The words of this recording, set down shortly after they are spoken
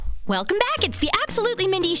Welcome back. It's the Absolutely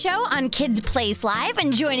Mindy Show on Kids Place Live,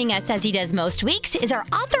 and joining us as he does most weeks is our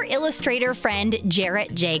author-illustrator friend,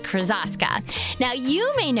 Jarrett J. Krosoczka. Now, you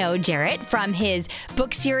may know Jarrett from his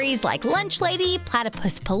book series like Lunch Lady,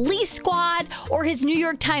 Platypus Police Squad, or his New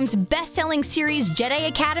York Times best-selling series, Jedi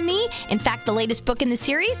Academy. In fact, the latest book in the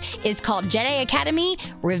series is called Jedi Academy,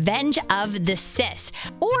 Revenge of the Sith.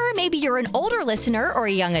 Or maybe you're an older listener or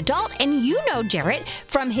a young adult, and you know Jarrett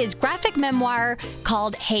from his graphic memoir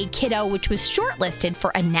called Hey Kiddo, which was shortlisted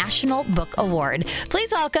for a National Book Award.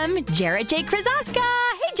 Please welcome Jarrett J. Krosoczka.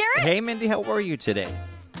 Hey, Jarrett. Hey, Mindy. How are you today?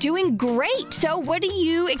 Doing great. So what are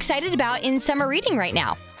you excited about in summer reading right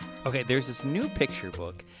now? Okay, there's this new picture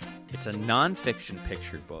book. It's a nonfiction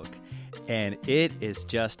picture book, and it is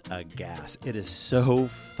just a gas. It is so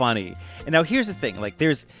funny. And now here's the thing. Like,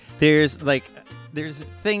 there's a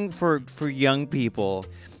thing for young people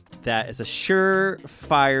that is a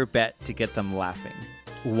surefire bet to get them laughing.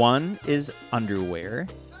 One is underwear,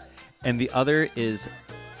 and the other is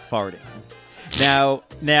farting. Now,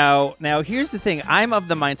 here's the thing. I'm of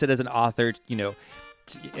the mindset as an author,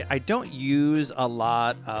 I don't use a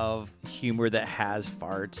lot of humor that has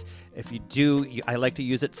farts. If you do, I like to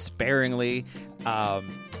use it sparingly.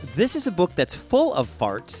 This is a book that's full of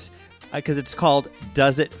farts because it's called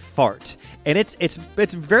Does It Fart? And it's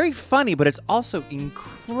very funny, but it's also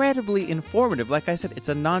incredibly informative. Like I said, it's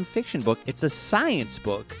a nonfiction book. It's a science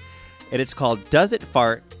book. And it's called Does It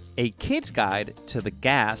Fart? A Kid's Guide to the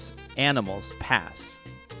Gas Animals Pass.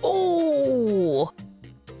 Oh!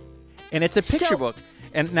 And it's a picture book.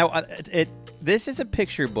 And now this is a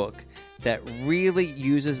picture book that really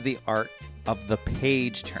uses the art of the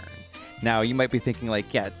page turn. Now, you might be thinking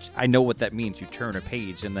like, yeah, I know what that means. You turn a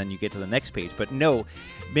page and then you get to the next page. But no,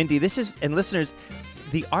 Mindy, and listeners,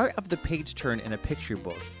 the art of the page turn in a picture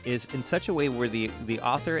book is in such a way where the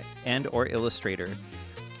author and or illustrator,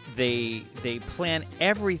 they plan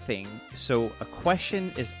everything so a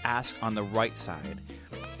question is asked on the right side,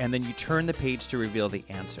 and then you turn the page to reveal the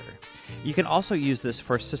answer. You can also use this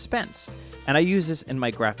for suspense, and I use this in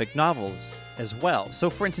my graphic novels as well.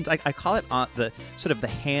 So, for instance, I call it on the sort of the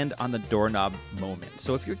hand on the doorknob moment.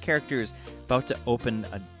 So if your character is about to open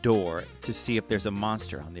a door to see if there's a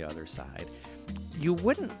monster on the other side, you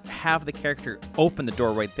wouldn't have the character open the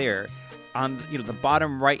door right there. On the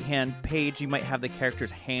bottom right-hand page, you might have the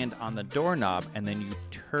character's hand on the doorknob, and then you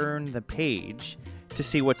turn the page to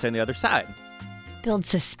see what's on the other side. Build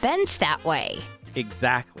suspense that way.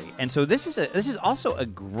 Exactly. And so this is also a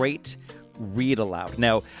great read aloud.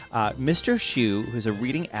 Now, Mr. Shu, who's a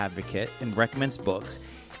reading advocate and recommends books,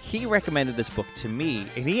 he recommended this book to me,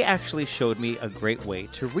 and he actually showed me a great way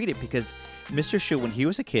to read it because Mr. Shu, when he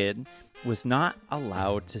was a kid, was not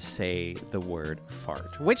allowed to say the word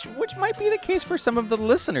fart, which might be the case for some of the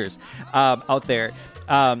listeners out there.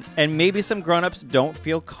 And maybe some grown-ups don't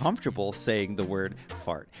feel comfortable saying the word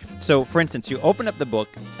fart. So, for instance, you open up the book,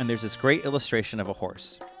 and there's this great illustration of a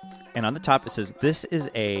horse. And on the top, it says, this is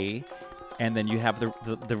a... And then you have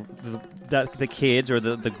the kids or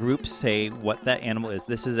the group say what that animal is.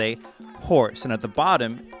 This is a horse. And at the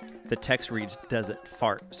bottom, the text reads, does it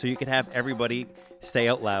fart? So you could have everybody say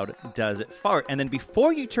out loud, does it fart? And then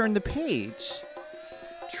before you turn the page,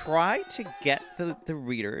 try to get the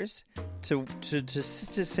readers to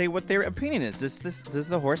say what their opinion is. Does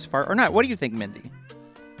the horse fart or not? What do you think, Mindy?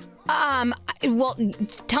 Well,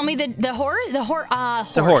 tell me the horse.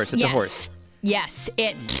 It's a horse. It's yes. a horse. Yes,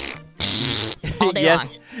 it... all day yes,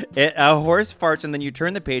 long. A horse farts, and then you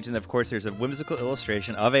turn the page, and of course there's a whimsical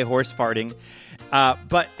illustration of a horse farting,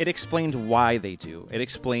 but it explains why they do. It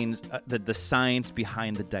explains the science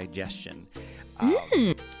behind the digestion.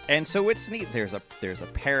 And so it's neat. There's a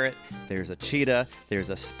parrot, there's a cheetah,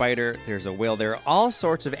 there's a spider, there's a whale. There are all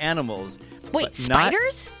sorts of animals. Wait,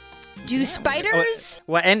 spiders? Do spiders? Oh,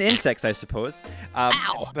 well, and insects, I suppose.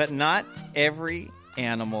 Ow. But not every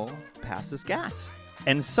animal passes gas.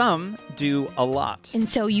 And some do a lot. And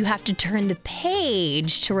so you have to turn the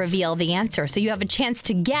page to reveal the answer. So you have a chance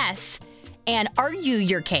to guess and argue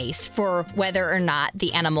your case for whether or not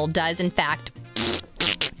the animal does, in fact.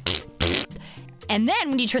 And then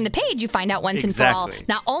when you turn the page, you find out once and for all,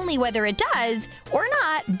 not only whether it does or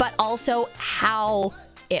not, but also how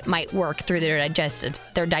it might work through their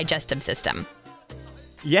digestive system.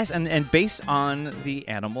 Yes, and based on the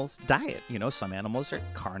animal's diet. Some animals are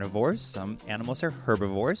carnivores, some animals are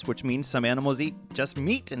herbivores, which means some animals eat just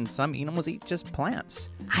meat and some animals eat just plants.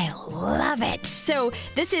 I love it. So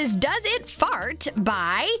this is Does It Fart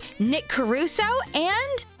by Nick Caruso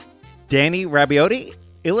and Dani Rabaiotti.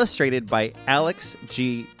 illustrated by Alex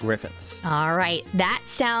G. Griffiths. All right. That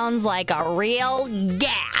sounds like a real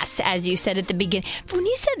gas, as you said at the beginning. But when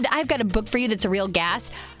you said, I've got a book for you that's a real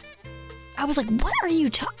gas, I was like, what are you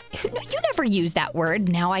talking? You never use that word.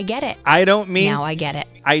 Now I get it. Now I get it.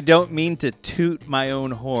 I don't mean to toot my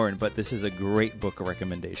own horn, but this is a great book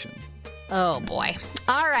recommendation. Oh, boy.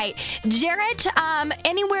 All right. Jarrett,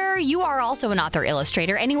 anywhere, you are also an author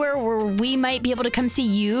illustrator, anywhere where we might be able to come see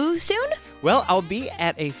you soon? Well, I'll be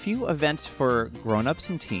at a few events for grown-ups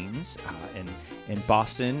and teens in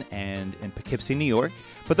Boston and in Poughkeepsie, New York.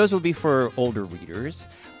 But those will be for older readers.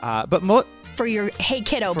 For your Hey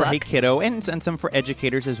Kiddo book. For Hey Kiddo, and some for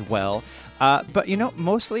educators as well. But,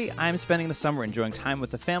 mostly I'm spending the summer enjoying time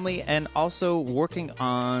with the family and also working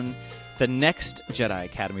on the next Jedi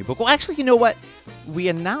Academy book. Well, actually, you know what? We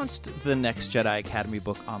announced the next Jedi Academy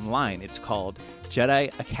book online. It's called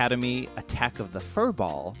Jedi Academy Attack of the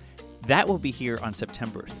Furball. That will be here on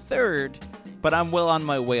September 3rd, but I'm well on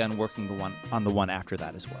my way on working on the one after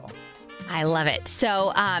that as well. I love it.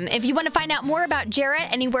 So if you want to find out more about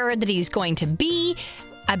Jarrett, anywhere that he's going to be,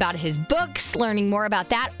 about his books, learning more about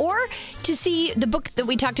that, or to see the book that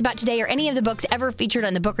we talked about today or any of the books ever featured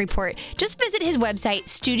on the book report, just visit his website,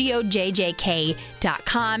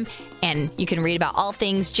 studiojjk.com, and you can read about all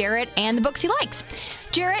things Jarrett and the books he likes.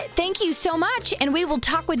 Jarrett, thank you so much, and we will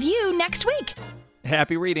talk with you next week.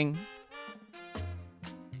 Happy reading.